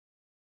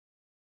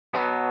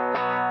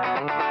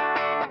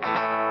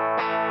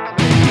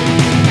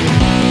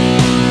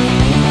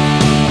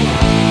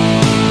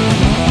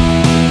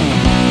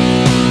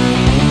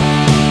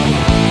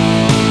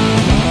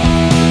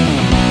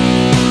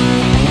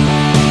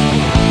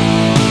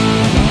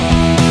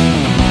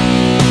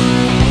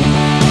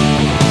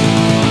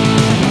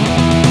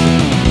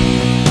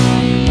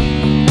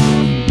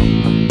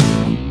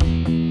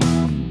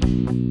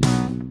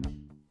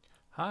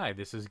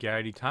this is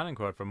Gary D.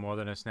 Tonnencourt from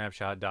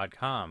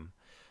MoreThanASnapshot.com.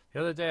 The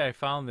other day I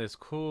found this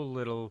cool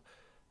little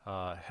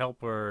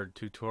helper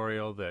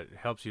tutorial that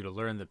helps you to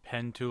learn the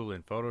pen tool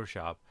in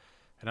Photoshop.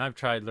 And I've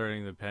tried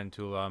learning the pen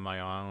tool on my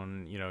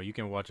own. You know, you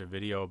can watch a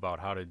video about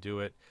how to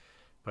do it,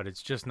 but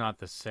it's just not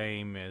the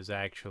same as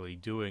actually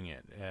doing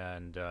it.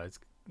 And it's,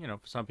 you know,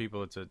 for some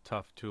people it's a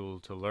tough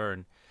tool to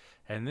learn.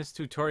 And this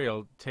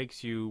tutorial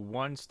takes you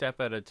one step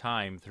at a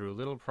time through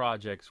little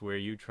projects where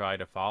you try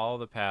to follow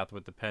the path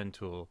with the pen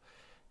tool.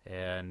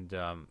 And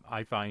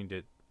I find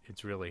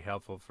it's really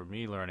helpful for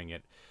me learning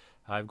it.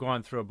 I've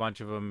gone through a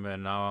bunch of them,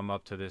 and now I'm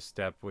up to this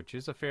step, which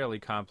is a fairly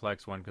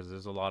complex one because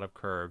there's a lot of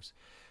curves.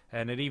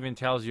 And it even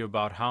tells you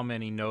about how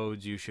many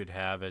nodes you should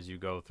have as you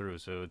go through.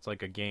 So it's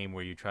like a game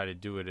where you try to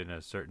do it in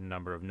a certain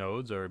number of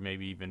nodes, or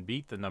maybe even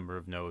beat the number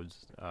of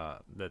nodes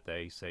that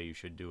they say you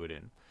should do it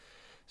in.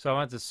 So I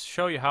want to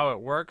show you how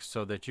it works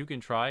so that you can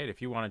try it. If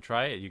you want to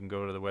try it, you can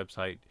go to the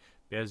website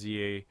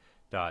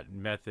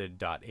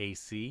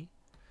bezier.method.ac.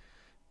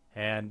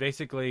 And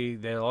basically,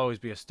 there'll always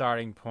be a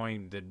starting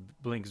point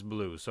that blinks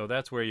blue. So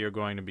that's where you're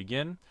going to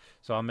begin.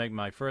 So I'll make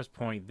my first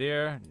point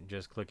there,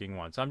 just clicking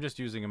once. I'm just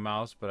using a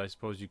mouse, but I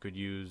suppose you could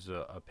use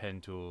a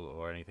pen tool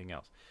or anything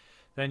else.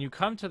 Then you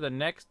come to the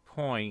next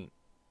point.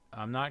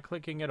 I'm not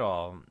clicking at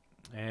all.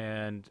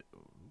 And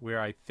where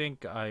I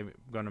think I'm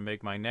going to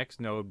make my next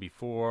node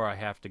before I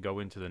have to go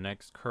into the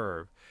next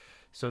curve.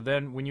 So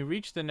then when you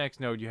reach the next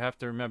node, you have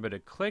to remember to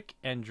click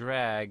and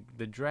drag.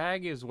 The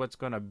drag is what's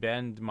going to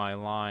bend my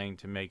line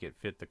to make it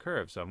fit the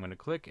curve. So I'm going to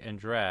click and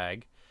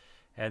drag,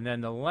 and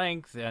then the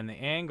length and the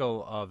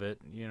angle of it,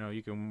 you know,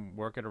 you can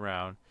work it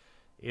around,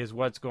 is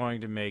what's going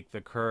to make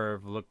the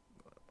curve look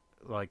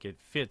like it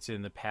fits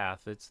in the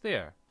path that's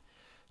there.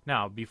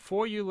 Now,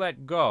 before you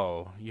let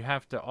go, you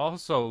have to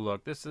also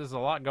look, this is a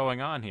lot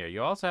going on here.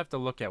 You also have to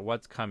look at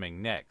what's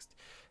coming next.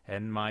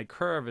 And my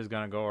curve is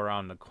going to go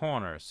around the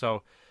corner.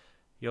 So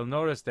you'll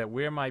notice that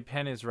where my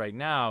pen is right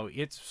now,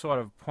 it's sort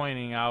of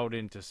pointing out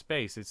into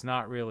space. It's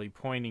not really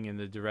pointing in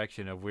the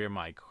direction of where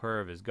my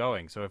curve is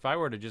going. So if I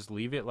were to just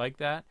leave it like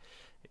that,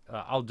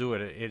 I'll do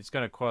it. It's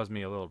going to cause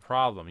me a little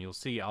problem. You'll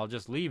see I'll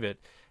just leave it.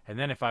 And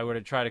then if I were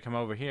to try to come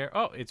over here,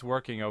 oh, it's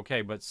working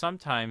okay. But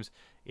sometimes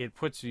it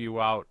puts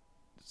you out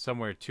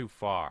somewhere too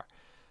far.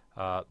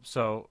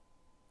 So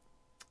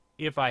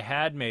if I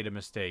had made a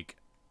mistake,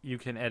 you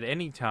can at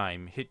any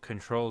time hit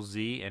Control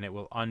Z and it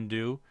will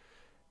undo,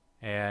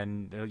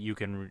 and you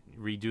can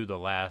redo the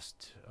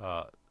last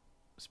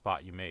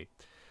spot you made.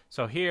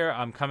 So here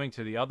I'm coming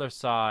to the other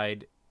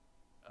side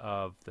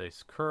of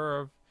this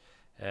curve,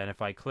 and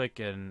if I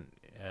click and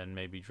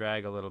maybe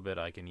drag a little bit,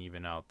 I can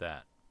even out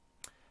that.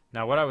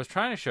 Now what I was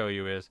trying to show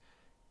you is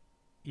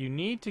you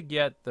need to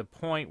get the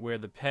point where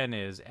the pen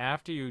is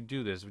after you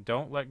do this.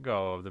 Don't let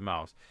go of the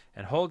mouse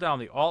and hold down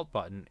the Alt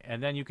button,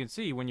 and then you can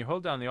see when you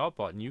hold down the Alt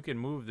button you can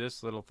move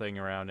this little thing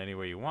around any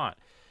way you want,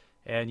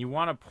 and you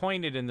want to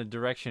point it in the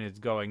direction it's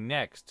going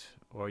next,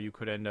 or you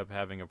could end up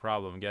having a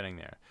problem getting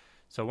there.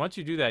 So once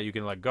you do that, you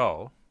can let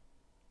go,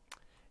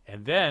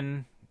 and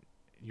then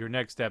your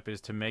next step is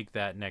to make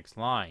that next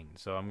line.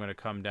 So I'm going to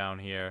come down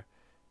here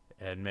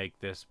and make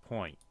this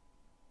point.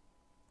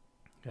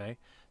 Okay,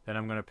 then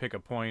I'm going to pick a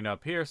point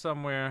up here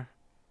somewhere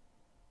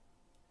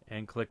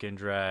and click and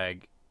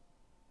drag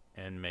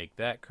and make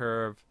that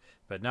curve.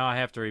 But now I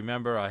have to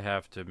remember, I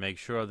have to make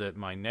sure that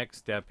my next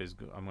step is,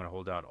 I'm going to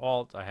hold down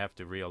Alt, I have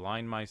to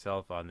realign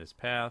myself on this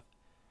path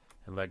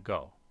and let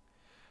go.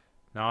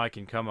 Now I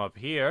can come up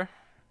here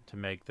to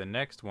make the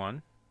next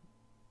one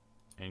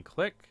and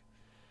click.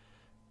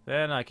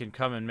 Then I can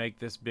come and make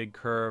this big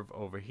curve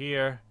over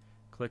here,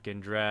 click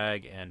and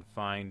drag and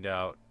find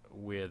out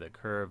where the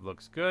curve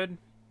looks good.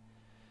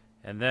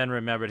 And then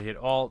remember to hit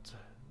Alt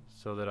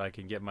so that I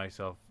can get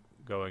myself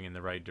going in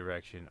the right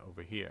direction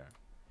over here.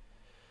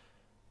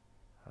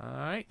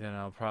 Alright, then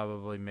I'll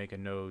probably make a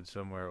node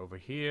somewhere over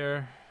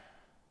here.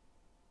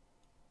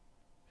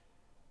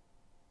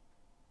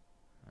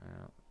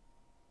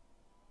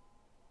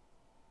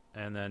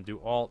 And then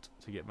do Alt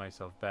to get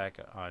myself back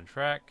on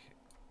track.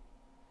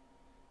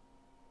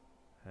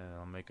 And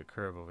I'll make a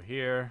curve over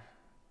here.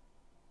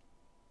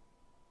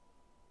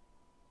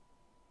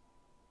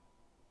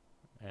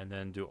 And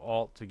then do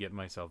Alt to get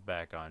myself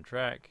back on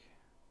track.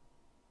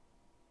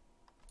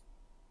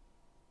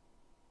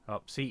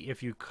 Oh, see,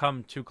 if you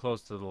come too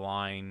close to the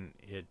line,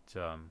 it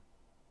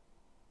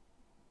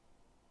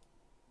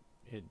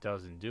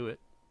doesn't do it.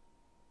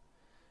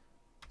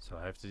 So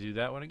I have to do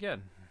that one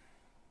again.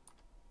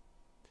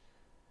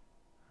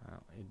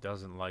 It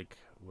doesn't like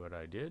what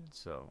I did,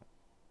 so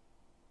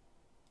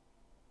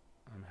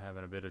I'm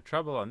having a bit of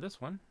trouble on this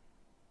one.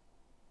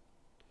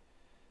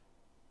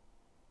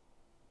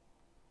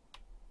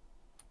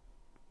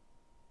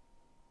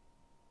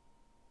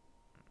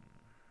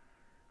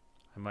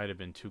 I might have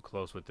been too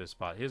close with this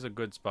spot. Here's a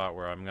good spot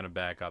where I'm going to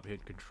back up,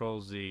 hit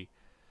Control Z,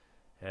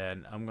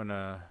 and I'm going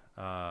to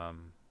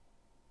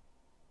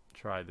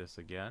try this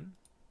again.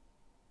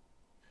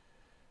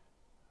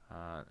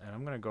 And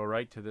I'm going to go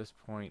right to this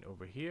point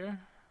over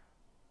here.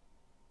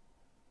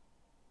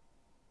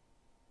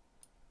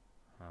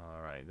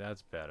 Alright,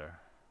 that's better.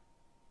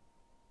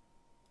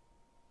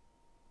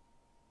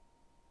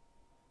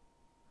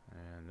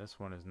 And this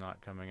one is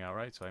not coming out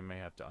right, so I may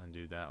have to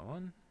undo that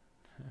one.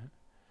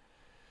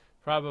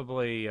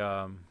 Probably,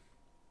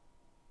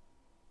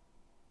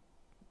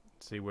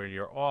 see where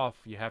you're off,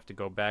 you have to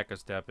go back a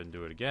step and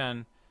do it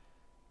again.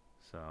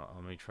 So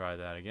let me try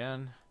that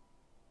again.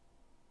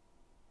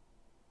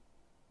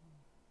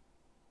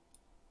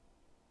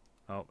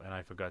 Oh, and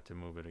I forgot to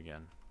move it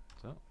again.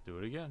 So, do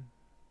it again.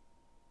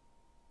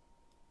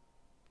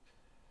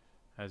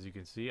 As you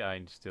can see,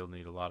 I still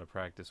need a lot of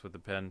practice with the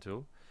pen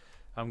tool.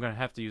 I'm going to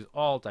have to use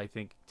Alt, I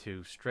think,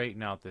 to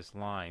straighten out this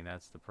line.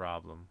 That's the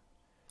problem.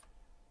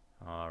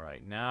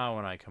 Alright, now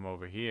when I come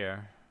over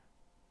here,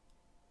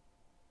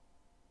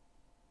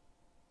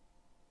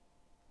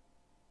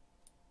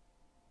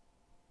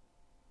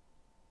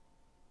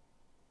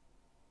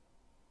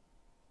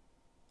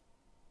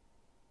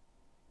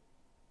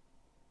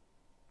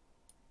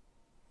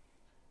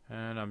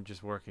 and I'm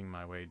just working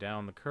my way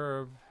down the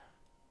curve.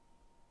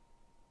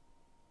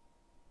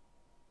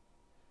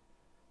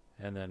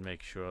 And then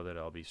make sure that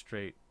I'll be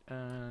straight,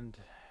 and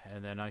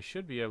then I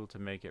should be able to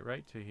make it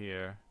right to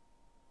here,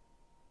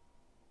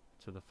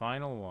 to the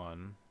final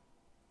one.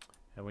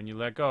 And when you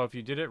let go, if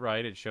you did it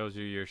right, it shows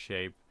you your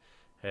shape.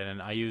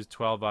 And I used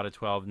 12 out of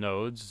 12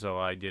 nodes, so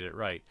I did it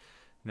right.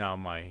 Now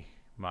my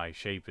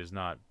shape is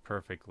not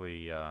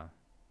perfectly, it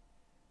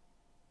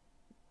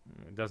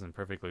doesn't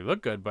perfectly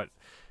look good, but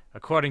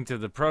according to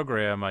the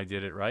program, I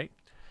did it right.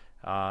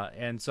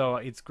 And so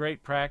it's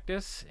great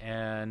practice,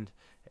 and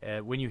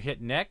when you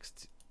hit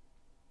next,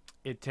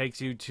 it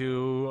takes you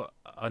to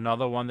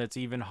another one that's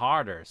even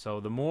harder. So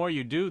the more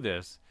you do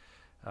this,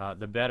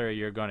 the better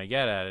you're going to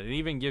get at it. It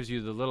even gives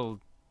you the little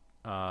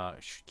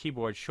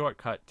keyboard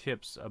shortcut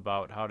tips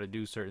about how to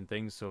do certain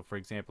things. So for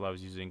example, I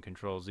was using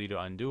Control-Z to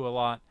undo a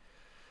lot,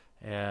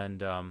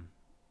 and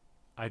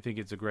I think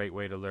it's a great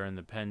way to learn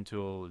the pen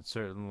tool. It's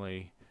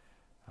certainly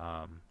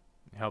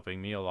helping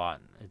me a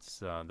lot. It's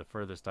the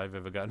furthest I've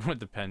ever gotten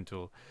with the pen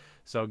tool.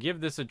 So give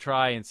this a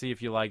try and see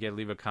if you like it.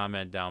 Leave a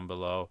comment down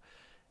below.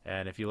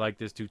 And if you like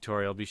this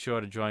tutorial, be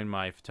sure to join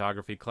my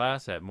photography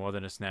class at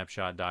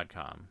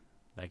morethanasnapshot.com.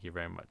 Thank you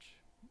very much.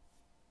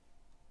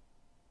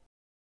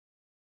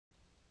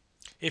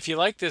 If you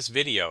like this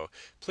video,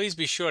 please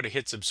be sure to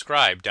hit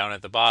subscribe down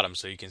at the bottom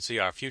so you can see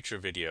our future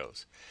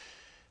videos.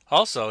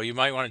 Also, you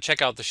might want to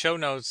check out the show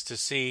notes to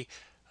see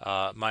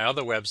my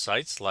other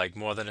websites like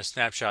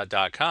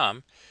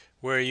morethanasnapshot.com,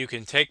 where you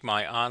can take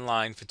my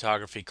online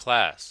photography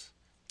class.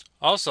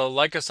 Also,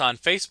 like us on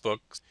Facebook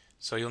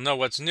so you'll know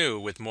what's new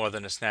with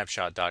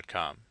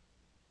morethanasnapshot.com.